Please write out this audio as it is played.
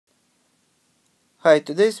Hi,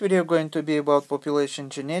 today's video going to be about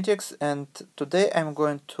population genetics, and today I'm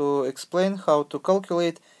going to explain how to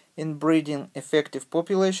calculate inbreeding effective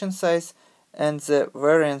population size and the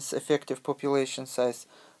variance effective population size.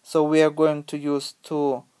 So we are going to use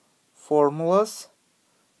two formulas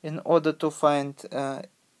in order to find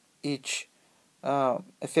each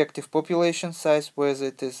effective population size, whether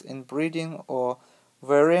it is inbreeding or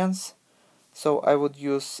variance. So I would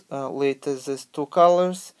use later these two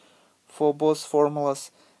colors for both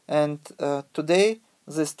formulas, and today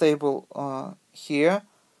this table here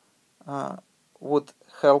would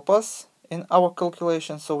help us in our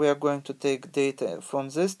calculation. So we are going to take data from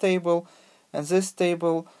this table, and this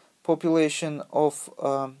table population of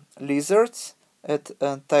lizards at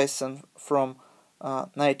Tyson from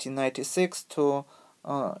 1996 to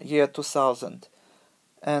year 2000.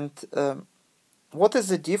 And what is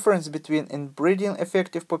the difference between inbreeding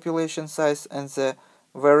effective population size and the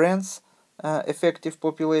variance effective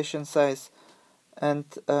population size? And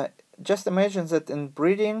just imagine that in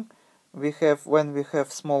breeding when we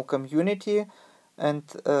have small community, and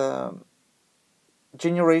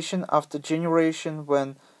generation after generation,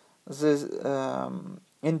 when the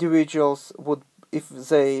individuals would, if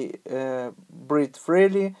they breed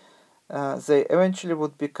freely, they eventually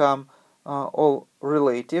would become all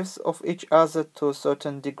relatives of each other to a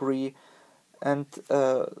certain degree. And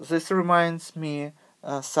this reminds me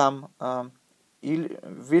some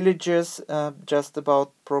villages just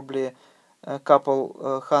about probably a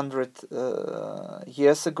couple hundred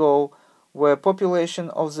years ago, where population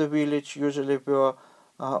of the village usually were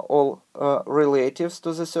all relatives to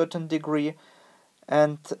a certain degree.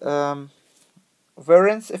 And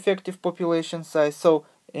variance effective population size, so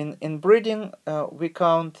in breeding we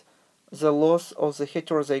count the loss of the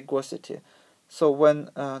heterozygosity. So when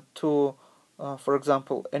two for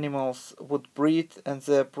example animals would breed and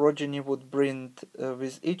their progeny would breed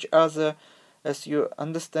with each other, as you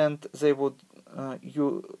understand, they would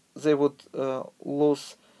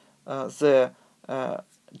lose their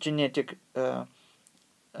genetic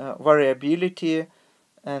variability,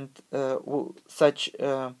 and such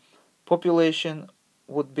population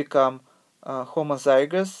would become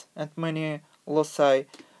homozygous and many loci.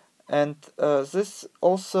 And this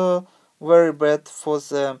also very bad for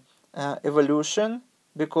the evolution,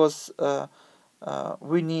 because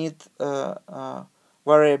we need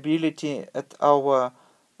variability at our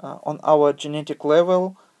on our genetic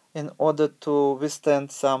level in order to withstand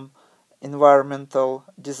some environmental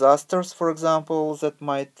disasters, for example, that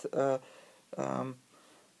might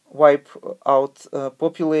wipe out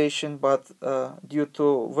population, but due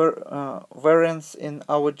to variance in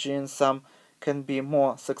our genes, some can be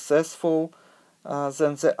more successful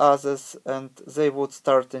than the others, and they would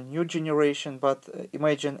start a new generation. But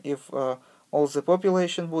imagine if all the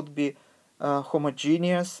population would be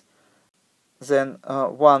homogeneous, then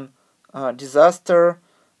one disaster,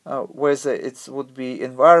 whether it would be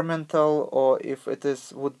environmental or if it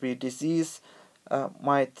would be disease,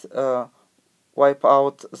 might wipe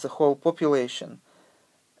out the whole population.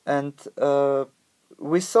 And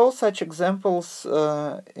we saw such examples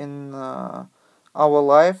in our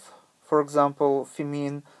life. For example,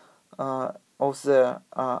 famine of the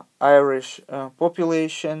Irish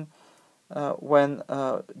population, when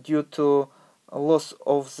due to loss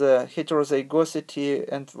of the heterozygosity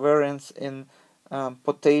and variance in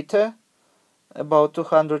potato about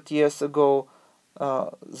 200 years ago,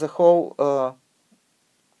 the whole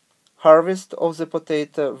harvest of the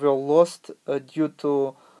potato were lost due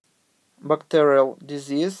to bacterial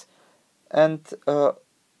disease. And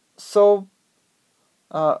so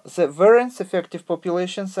the variance effective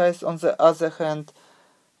population size, on the other hand,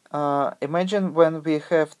 imagine when we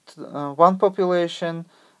have one population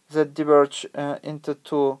that diverge into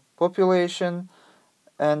two population,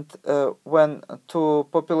 and when two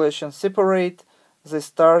populations separate, they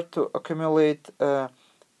start to accumulate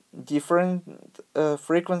different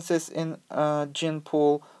frequencies in gene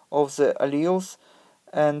pool of the alleles,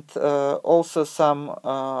 and also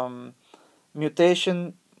some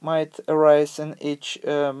mutation might arise in each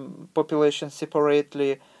population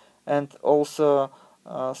separately, and also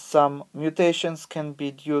some mutations can be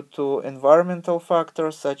due to environmental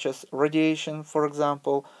factors such as radiation, for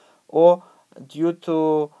example, or due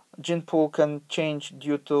to gene pool can change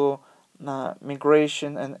due to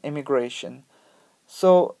migration and immigration.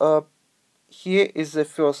 So here is the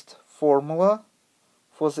first formula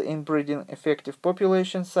for the inbreeding effective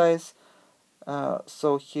population size.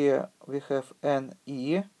 So here we have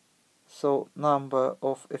NE, so number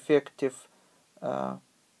of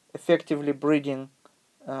effectively breeding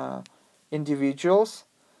individuals,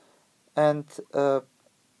 and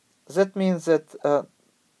that means that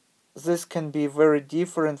this can be very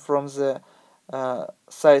different from the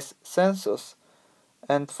size census.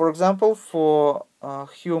 And for example, for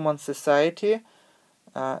human society,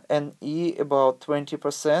 NE about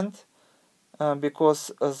 20%,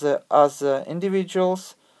 because the other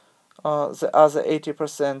individuals, the other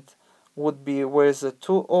 80% would be whether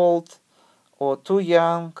too old or too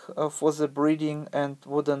young for the breeding and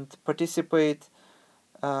wouldn't participate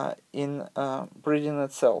in breeding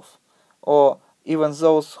itself, or even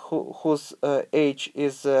those whose age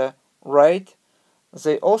is right,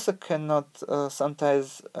 they also cannot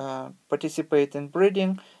sometimes participate in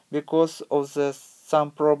breeding because of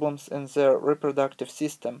some problems in their reproductive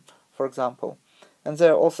system, for example. And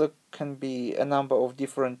there also can be a number of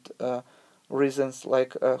different reasons,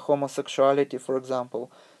 like homosexuality, for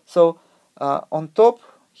example. So on top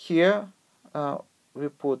here we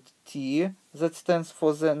put T, that stands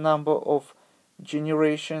for the number of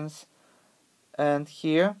generations, and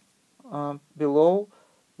here below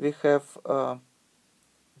we have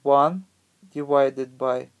 1 divided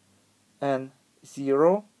by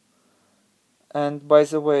n0, and by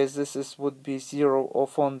the way, this would be 0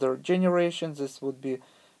 of under generation. This would be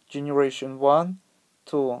generation 1,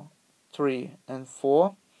 2, 3, and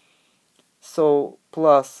 4. So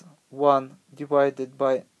plus 1 divided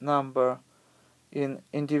by number in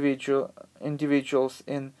individuals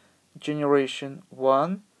in generation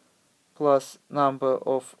 1 plus number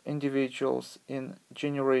of individuals in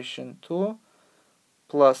generation 2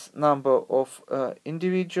 plus number of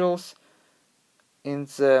individuals in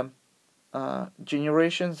the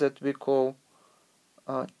generation that we call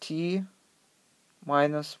t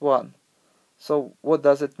minus 1. So what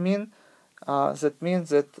does it mean? That means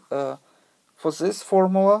that for this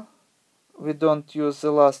formula we don't use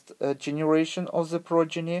the last generation of the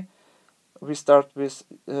progeny. We start with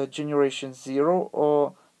generation 0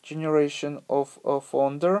 or generation of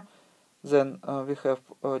founder. Then we have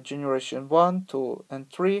generation 1, 2, and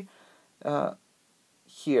 3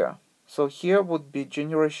 here. So here would be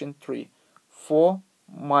generation 3, 4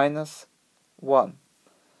 minus 1.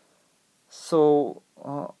 So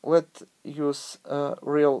let's use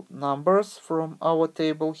real numbers from our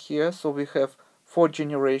table here. So we have 4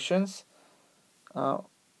 generations,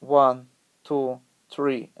 1, 2,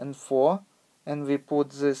 3, and 4, and we put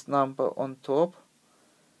this number on top.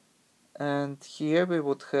 And here we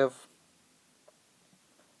would have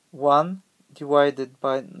 1 divided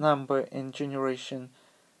by number in generation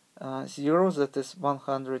 0, that is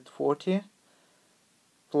 140,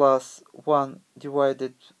 plus 1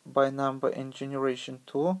 divided by number in generation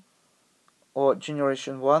 2 or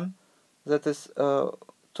generation 1, that is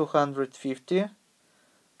 250,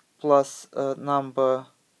 plus number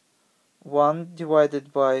 1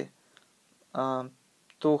 divided by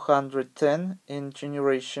 210 in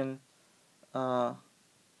generation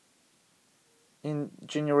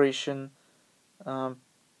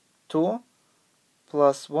 2,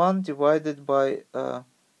 plus 1 divided by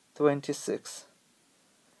 26.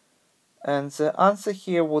 And the answer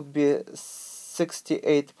here would be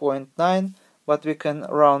 68.9, but we can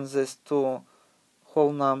round this to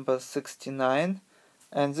whole number 69.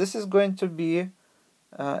 And this is going to be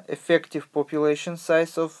effective population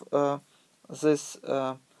size of this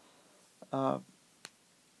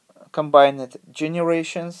combined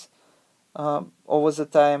generations over the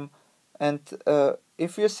time. And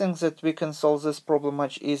if you think that we can solve this problem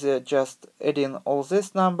much easier just adding all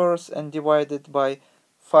these numbers and divide it by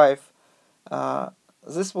 5,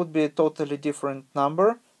 this would be a totally different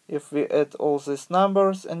number if we add all these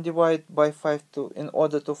numbers and divide by 5 in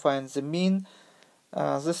order to find the mean.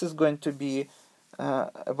 This is going to be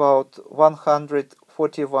about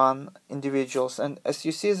 141 individuals, and as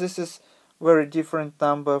you see, this is very different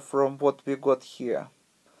number from what we got here.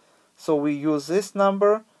 So we use this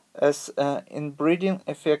number as inbreeding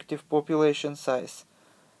effective population size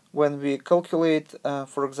when we calculate,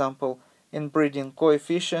 for example, inbreeding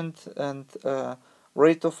coefficient and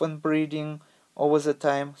rate of inbreeding over the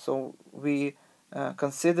time. So we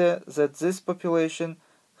consider that this population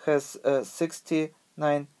has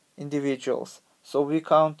 69 individuals. So we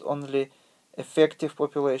count only effective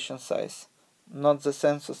population size, not the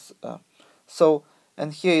census.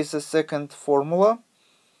 And here is the second formula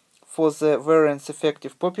for the variance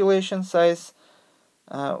effective population size.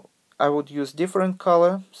 I would use different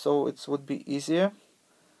color, so it would be easier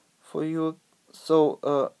for you. So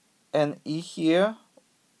NE here,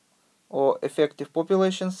 or effective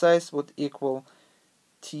population size, would equal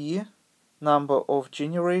T, number of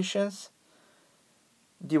generations,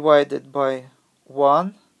 divided by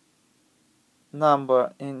 1,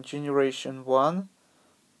 number in generation 1,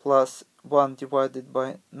 plus 1 divided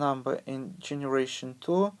by number in generation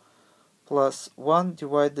 2 plus 1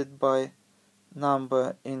 divided by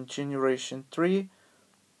number in generation 3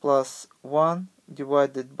 plus 1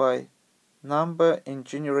 divided by number in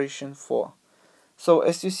generation 4. So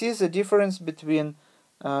as you see, the difference between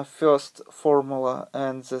first formula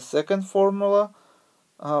and the second formula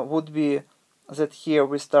would be that here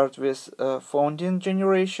we start with founding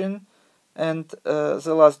generation, and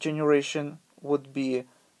the last generation would be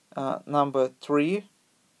number 3,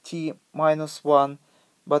 t minus 1,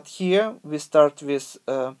 but here we start with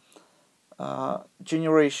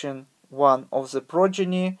generation 1 of the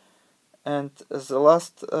progeny, and the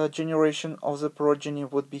last generation of the progeny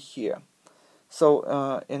would be here.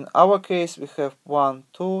 So in our case we have 1,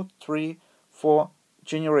 2, 3, 4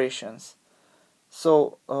 generations.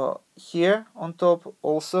 So here on top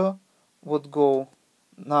also would go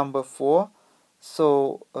number 4.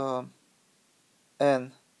 So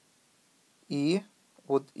n e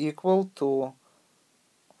would equal to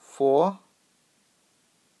 4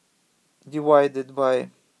 divided by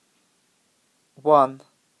 1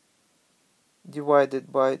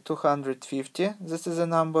 divided by 250. This is a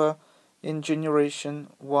number in generation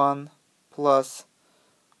 1 plus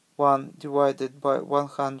 1 divided by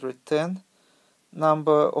 110,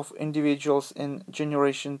 number of individuals in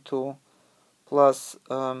generation 2 plus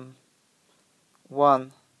 1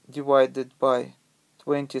 divided by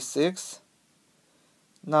 26,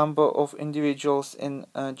 number of individuals in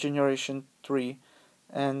generation 3,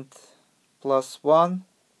 and plus 1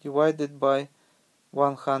 divided by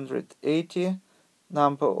 180,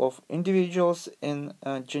 number of individuals in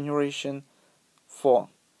generation 4.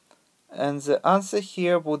 And the answer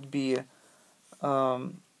here would be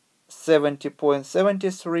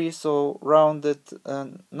 70.73, so rounded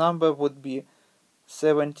number would be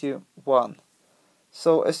 71.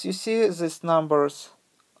 So as you see, these numbers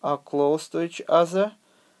are close to each other.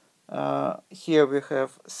 Here we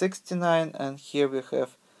have 69 and here we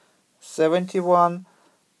have 71,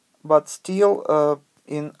 but still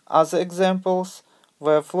in other examples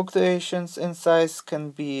where fluctuations in size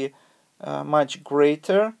can be much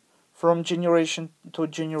greater from generation to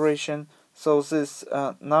generation, so these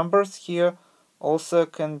numbers here also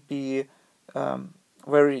can be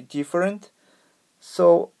very different.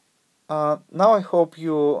 So now I hope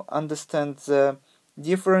you understand the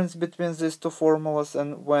difference between these two formulas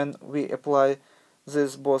and when we apply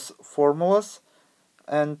these both formulas,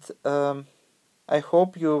 and I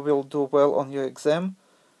hope you will do well on your exam.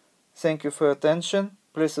 Thank you for your attention.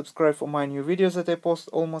 Please subscribe for my new videos that I post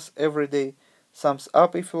almost every day. Thumbs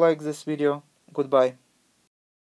up if you like this video. Goodbye.